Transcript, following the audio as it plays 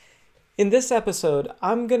In this episode,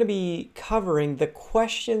 I'm going to be covering the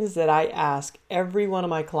questions that I ask every one of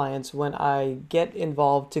my clients when I get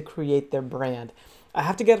involved to create their brand. I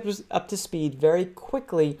have to get up to speed very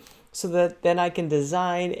quickly so that then I can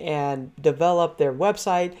design and develop their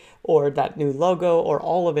website or that new logo or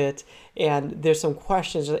all of it. And there's some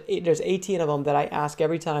questions, there's 18 of them that I ask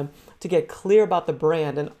every time to get clear about the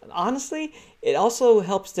brand. And honestly, it also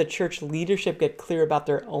helps the church leadership get clear about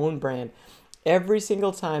their own brand. Every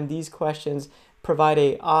single time these questions provide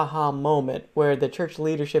a aha moment where the church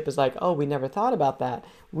leadership is like, oh, we never thought about that.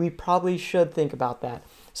 We probably should think about that.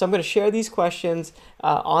 So I'm going to share these questions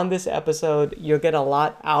on this episode. You'll get a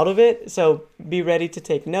lot out of it. So be ready to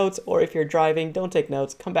take notes, or if you're driving, don't take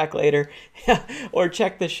notes. Come back later or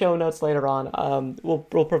check the show notes later on.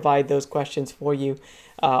 We'll provide those questions for you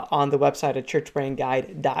on the website at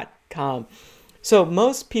churchbrandguide.com. So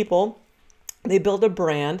most people, they build a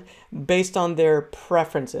brand based on their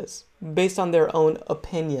preferences, based on their own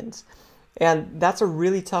opinions. And that's a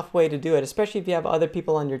really tough way to do it, especially if you have other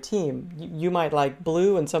people on your team. You might like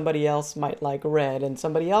blue and somebody else might like red and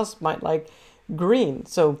somebody else might like green.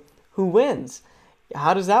 So who wins?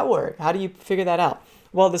 How does that work? How do you figure that out?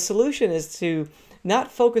 Well, the solution is to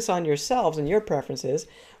not focus on yourselves and your preferences,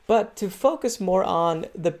 but to focus more on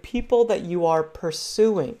the people that you are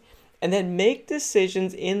pursuing and then make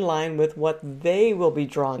decisions in line with what they will be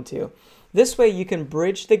drawn to. This way you can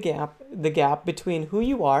bridge the gap between who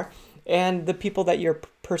you are and the people that you're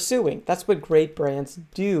pursuing. That's what great brands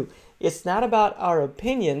do. It's not about our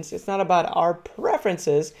opinions, it's not about our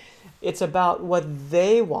preferences, it's about what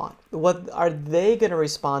they want. What are they going to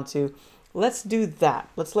respond to? Let's do that.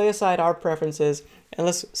 Let's lay aside our preferences and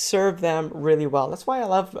let's serve them really well. That's why I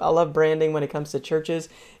love branding when it comes to churches.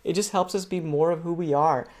 It just helps us be more of who we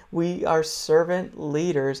are. We are servant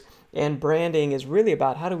leaders, and branding is really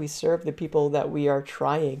about how do we serve the people that we are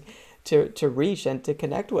trying to reach and to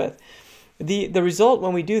connect with. The result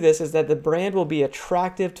when we do this is that the brand will be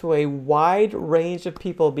attractive to a wide range of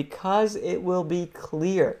people because it will be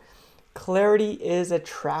clear. Clarity is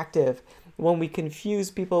attractive. When we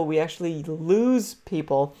confuse people, we actually lose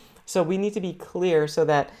people. So we need to be clear so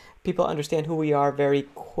that people understand who we are very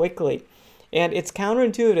quickly. And it's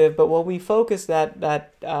counterintuitive, but when we focus that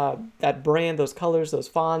brand, those colors, those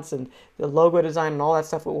fonts, and the logo design and all that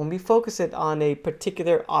stuff, when we focus it on a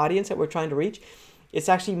particular audience that we're trying to reach, it's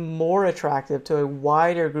actually more attractive to a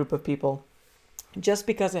wider group of people just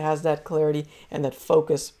because it has that clarity and that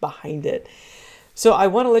focus behind it. So I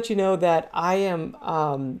want to let you know that I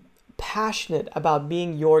am passionate about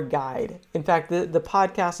being your guide. In fact, the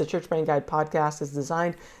podcast, the Church Brand Guide podcast, is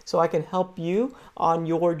designed so I can help you on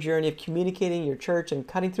your journey of communicating your church and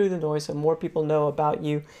cutting through the noise so more people know about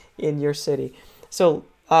you in your city. So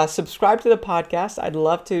subscribe to the podcast. I'd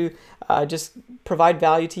love to just provide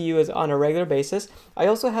value to you on a regular basis. I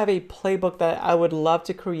also have a playbook that I would love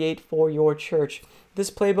to create for your church. This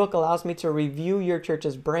playbook allows me to review your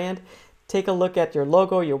church's brand, take a look at your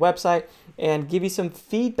logo, your website, and give you some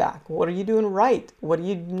feedback. What are you doing right? What are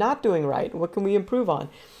you not doing right? What can we improve on?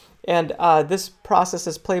 And this process,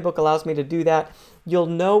 this playbook allows me to do that. You'll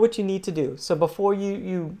know what you need to do. So before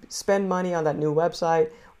you spend money on that new website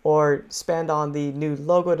or spend on the new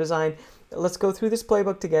logo design, let's go through this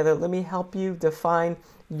playbook together. Let me help you define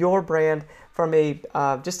your brand from a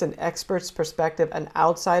just an expert's perspective, an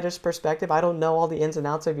outsider's perspective. I don't know all the ins and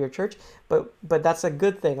outs of your church, but that's a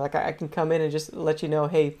good thing. Like I can come in and just let you know,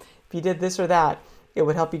 hey, if you did this or that, it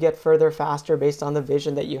would help you get further faster based on the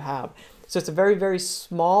vision that you have. So it's a very, very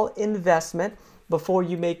small investment before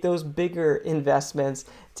you make those bigger investments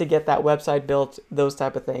to get that website built, those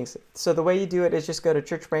type of things. So the way you do it is just go to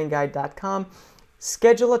churchbrandguide.com,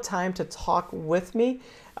 schedule a time to talk with me.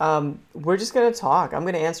 We're just going to talk. I'm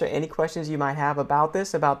going to answer any questions you might have about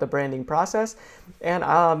this, about the branding process. And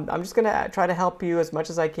I'm just going to try to help you as much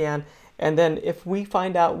as I can. And then if we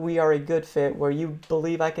find out we are a good fit where you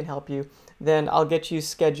believe I can help you, then I'll get you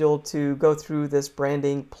scheduled to go through this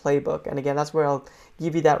branding playbook. And again, that's where I'll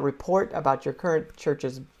give you that report about your current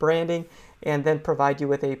church's branding and then provide you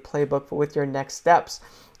with a playbook with your next steps.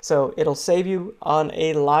 So it'll save you on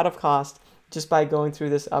a lot of cost just by going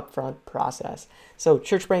through this upfront process. So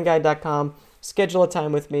churchbrandguide.com, schedule a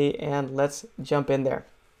time with me, and let's jump in there.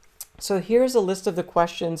 So here's a list of the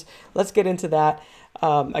questions. Let's get into that.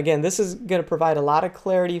 Again, this is going to provide a lot of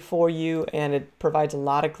clarity for you, and it provides a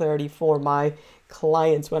lot of clarity for my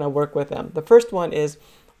clients when I work with them. The first one is,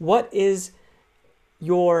 what is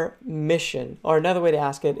your mission? Or another way to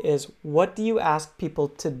ask it is, what do you ask people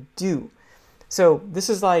to do? So this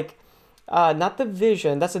is like, not the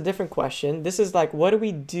vision, that's a different question. This is like, what do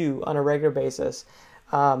we do on a regular basis?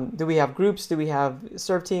 Do we have groups? Do we have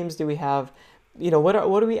serve teams? Do we have, what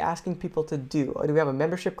are we asking people to do? Or do we have a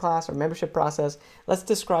membership class or membership process? Let's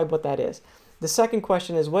describe what that is. The second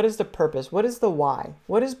question is, what is the purpose? What is the why?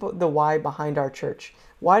 What is the why behind our church?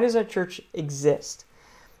 Why does our church exist?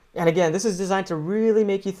 And again, this is designed to really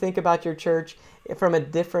make you think about your church from a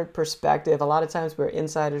different perspective. A lot of times we're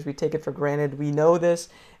insiders, we take it for granted. We know this,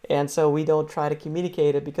 and so we don't try to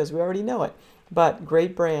communicate it because we already know it. But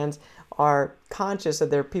great brands are conscious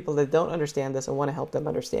that there are people that don't understand this and want to help them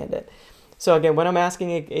understand it. So again, when I'm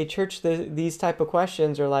asking a church these type of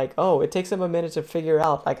questions, are like, oh, it takes them a minute to figure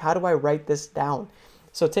out, like, how do I write this down?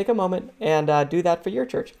 So take a moment and do that for your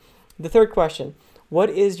church. The third question, what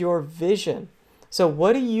is your vision? So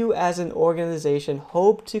what do you as an organization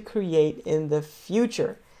hope to create in the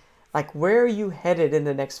future? Like, where are you headed in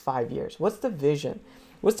the next 5 years? What's the vision?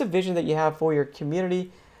 What's the vision that you have for your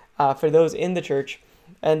community, for those in the church,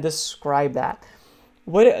 and describe that.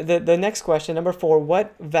 The next question, number 4,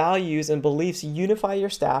 what values and beliefs unify your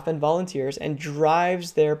staff and volunteers and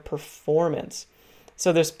drives their performance?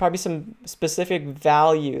 So there's probably some specific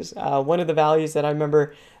values. One of the values that I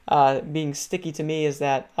remember being sticky to me is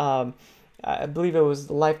that I believe it was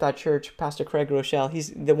Life.Church, Pastor Craig Rochelle.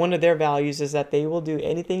 One of their values is that they will do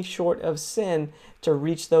anything short of sin to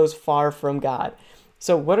reach those far from God.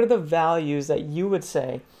 So what are the values that you would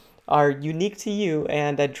say are unique to you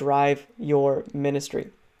and that drive your ministry?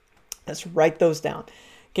 Let's write those down.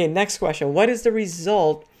 Okay, next question. What is the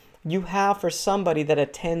result you have for somebody that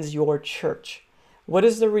attends your church? What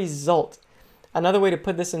is the result? Another way to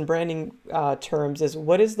put this in branding terms is,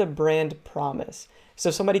 what is the brand promise? So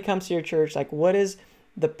if somebody comes to your church, like, what is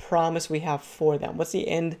the promise we have for them? What's the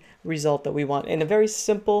end result that we want? In a very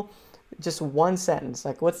simple, just one sentence,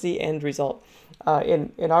 like, what's the end result?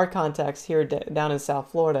 In our context here down in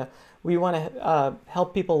South Florida, we want to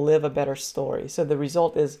help people live a better story. So the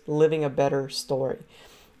result is living a better story.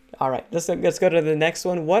 All right, let's go to the next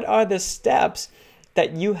one. What are the steps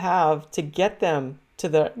that you have to get them to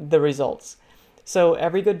the results? So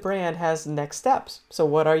every good brand has next steps. So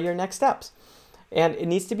what are your next steps? And it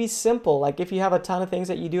needs to be simple. Like, if you have a ton of things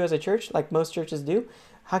that you do as a church, like most churches do,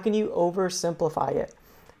 how can you oversimplify it?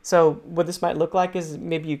 So what this might look like is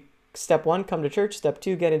maybe you, step 1, come to church. Step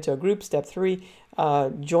 2, get into a group. Step 3,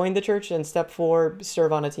 join the church. And step 4,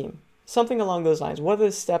 serve on a team. Something along those lines. What are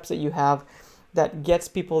the steps that you have that gets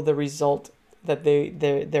people the result that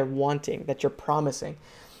they're wanting, that you're promising?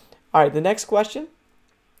 All right, the next question.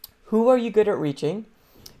 Who are you good at reaching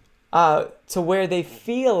to where they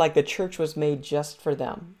feel like the church was made just for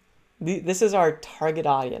them? This is our target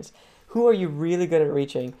audience. Who are you really good at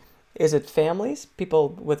reaching? Is it families,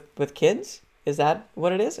 people with kids? Is that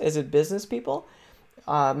what it is? Is it business people?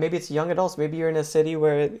 Maybe it's young adults. Maybe you're in a city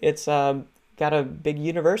where it's got a big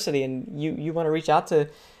university and you want to reach out to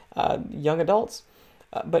young adults.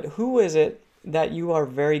 But who is it that you are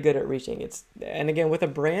very good at reaching? And again, with a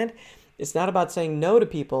brand, it's not about saying no to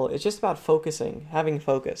people. It's just about focusing, having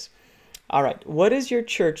focus. All right. What does your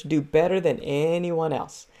church do better than anyone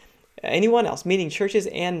else? Anyone else, meaning churches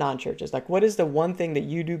and non-churches. Like, what is the one thing that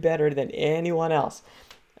you do better than anyone else?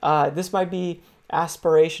 This might be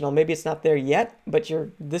aspirational. Maybe it's not there yet, but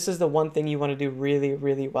this is the one thing you want to do really,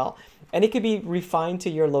 really well. And it could be refined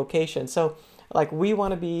to your location. So like, we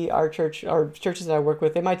want to be our churches that I work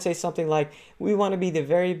with, they might say something like, we want to be the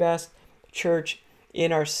very best church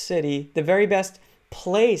in our city, the very best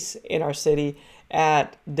place in our city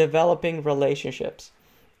at developing relationships.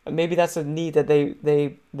 Maybe that's a need that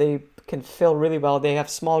they can fill really well. They have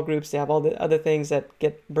small groups, they have all the other things that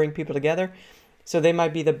bring people together. So they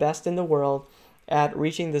might be the best in the world at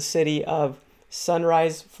reaching the city of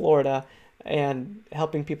Sunrise, Florida, and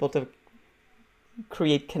helping people to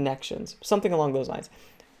create connections, something along those lines.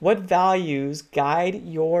 What values guide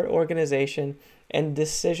your organization and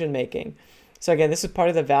decision making? So again, this is part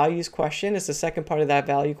of the values question. It's the second part of that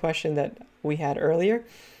value question that we had earlier.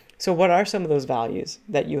 So what are some of those values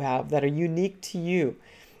that you have that are unique to you?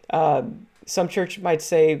 Some church might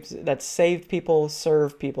say that saved people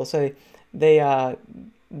serve people. So they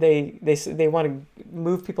want to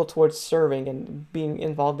move people towards serving and being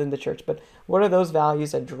involved in the church. But what are those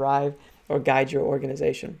values that drive or guide your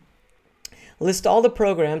organization? List all the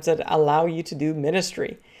programs that allow you to do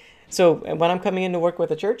ministry. So when I'm coming in to work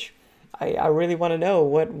with a church, I really want to know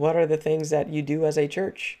what are the things that you do as a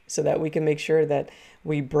church so that we can make sure that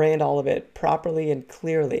we brand all of it properly and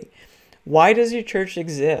clearly. Why does your church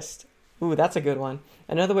exist? Ooh, that's a good one.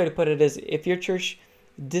 Another way to put it is, if your church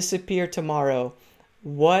disappeared tomorrow,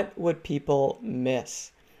 what would people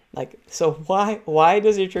miss? Like, so why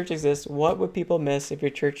does your church exist? What would people miss if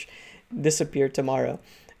your church disappeared tomorrow?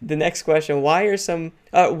 The next question, what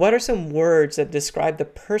are some words that describe the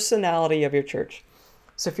personality of your church?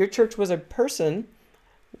 So if your church was a person,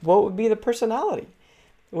 what would be the personality?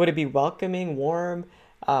 Would it be welcoming, warm,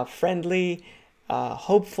 friendly,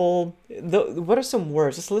 hopeful? What are some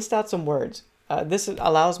words? Just list out some words. This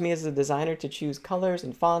allows me as a designer to choose colors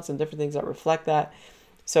and fonts and different things that reflect that.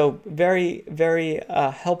 So very, very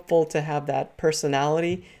helpful to have that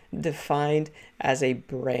personality defined as a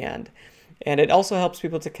brand. And it also helps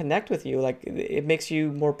people to connect with you. Like it makes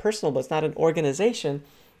you more personal, but it's not an organization.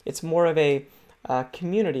 It's more of a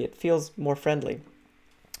community. It feels more friendly.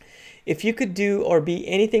 If you could do or be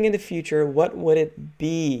anything in the future, what would it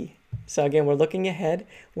be? So again, we're looking ahead,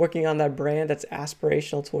 working on that brand that's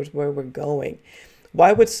aspirational towards where we're going.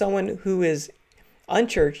 Why would someone who is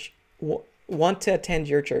unchurched want to attend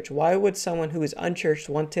your church? Why would someone who is unchurched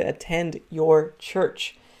want to attend your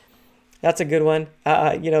church? That's a good one.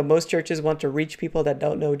 Most churches want to reach people that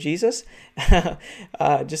don't know Jesus.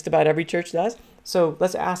 Just about every church does. So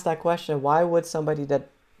let's ask that question. Why would somebody that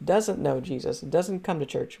doesn't know Jesus, doesn't come to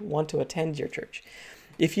church, want to attend your church?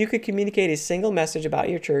 If you could communicate a single message about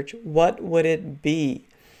your church, what would it be?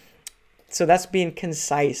 So that's being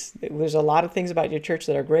concise. There's a lot of things about your church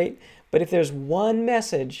that are great, but if there's one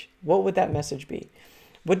message, what would that message be?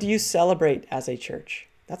 What do you celebrate as a church?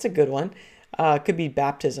 That's a good one. Could be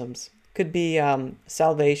baptisms, could be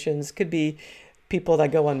salvations, could be people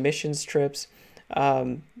that go on missions trips.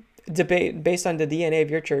 Debate based on the DNA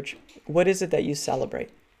of your church. What is it that you celebrate?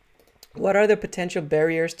 What are the potential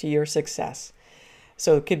barriers to your success?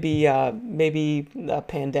 So it could be maybe a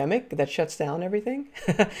pandemic that shuts down everything.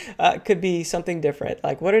 It could be something different.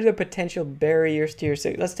 Like, what are the potential barriers to your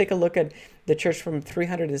success? Let's take a look at the church from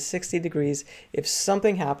 360 degrees. If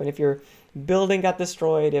something happened, if your building got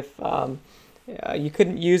destroyed, if you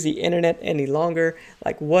couldn't use the internet any longer,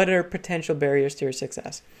 like, what are potential barriers to your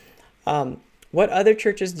success? What other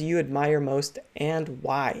churches do you admire most and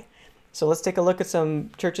why? So let's take a look at some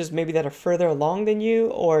churches maybe that are further along than you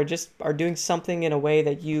or just are doing something in a way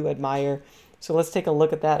that you admire. So let's take a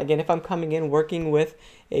look at that. Again, if I'm coming in working with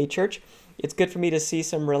a church, it's good for me to see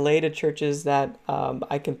some related churches that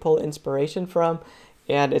I can pull inspiration from.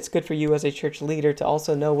 And it's good for you as a church leader to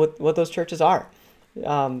also know what those churches are.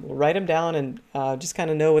 Write them down and just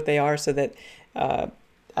kind of know what they are so that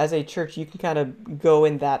as a church, you can kind of go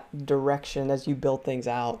in that direction as you build things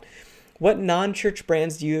out. What non-church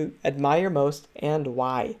brands do you admire most and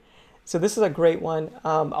why? So this is a great one.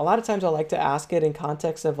 A lot of times I like to ask it in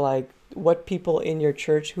context of like what people in your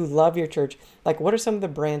church who love your church, like what are some of the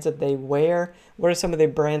brands that they wear? What are some of the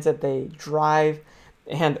brands that they drive?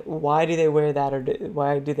 And why do they wear that or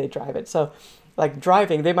why do they drive it? So like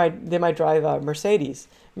driving, they might drive a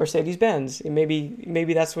Mercedes-Benz.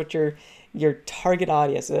 Maybe that's what your target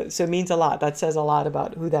audience. So it means a lot. That says a lot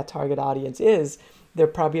about who that target audience is. They're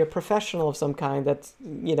probably a professional of some kind that's,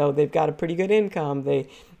 they've got a pretty good income. They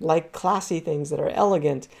like classy things that are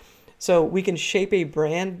elegant. So we can shape a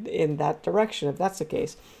brand in that direction if that's the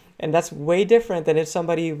case. And that's way different than if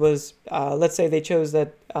somebody was, let's say they chose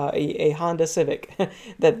that a Honda Civic,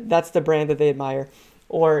 that's the brand that they admire.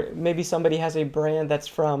 Or maybe somebody has a brand that's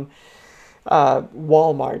from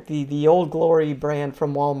Walmart, the Old Glory brand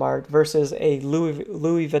from Walmart versus a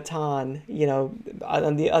Louis Vuitton,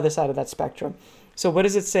 on the other side of that spectrum. So what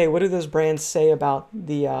does it say? What do those brands say about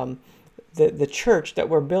the church that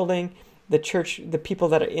we're building, the church, the people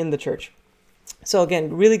that are in the church? So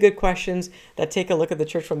again, really good questions that take a look at the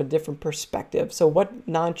church from a different perspective. So what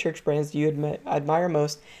non-church brands do you admire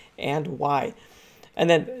most and why? And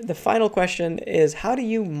then the final question is, how do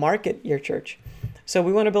you market your church? So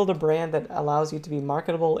we want to build a brand that allows you to be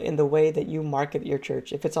marketable in the way that you market your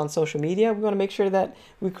church. If it's on social media, we want to make sure that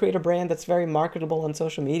we create a brand that's very marketable on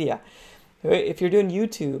social media. If you're doing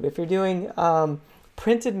YouTube, if you're doing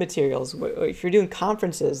printed materials, if you're doing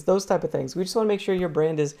conferences, those type of things, we just want to make sure your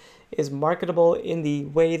brand is marketable in the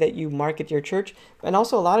way that you market your church. And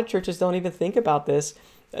also a lot of churches don't even think about this.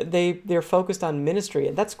 They're focused on ministry,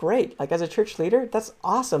 and that's great. Like as a church leader, that's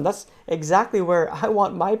awesome. That's exactly where I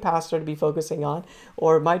want my pastor to be focusing on,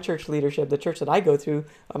 or my church leadership, the church that I go through,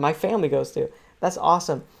 or my family goes to. That's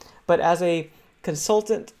awesome. But as a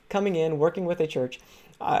consultant coming in, working with a church,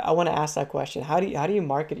 I want to ask that question. How do you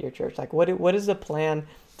market your church? Like what is the plan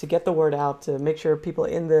to get the word out, to make sure people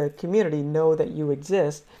in the community know that you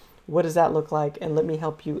exist? What does that look like? And let me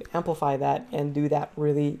help you amplify that and do that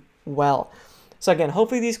really well. So again,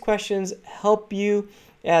 hopefully these questions help you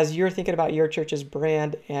as you're thinking about your church's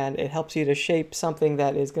brand, and it helps you to shape something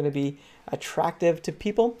that is going to be attractive to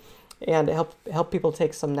people. and help people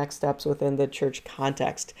take some next steps within the church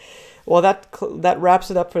context. Well, that wraps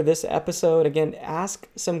it up for this episode. Again, ask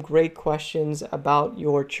some great questions about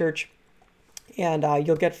your church, and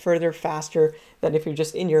you'll get further faster than if you're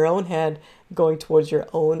just in your own head going towards your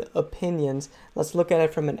own opinions. Let's look at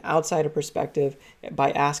it from an outsider perspective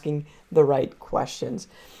by asking the right questions.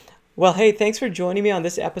 Well, hey, thanks for joining me on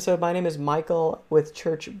this episode. My name is Michael with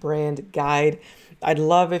Church Brand Guide. I'd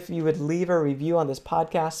love if you would leave a review on this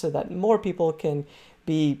podcast so that more people can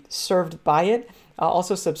be served by it.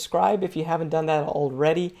 Also, subscribe if you haven't done that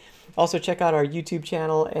already. Also, check out our YouTube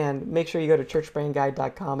channel and make sure you go to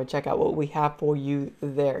churchbrandguide.com and check out what we have for you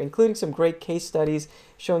there, including some great case studies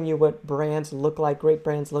showing you what brands look like, great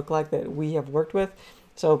brands look like that we have worked with.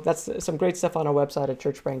 So that's some great stuff on our website at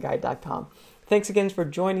churchbrandguide.com. Thanks again for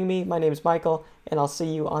joining me. My name is Michael, and I'll see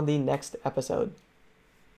you on the next episode.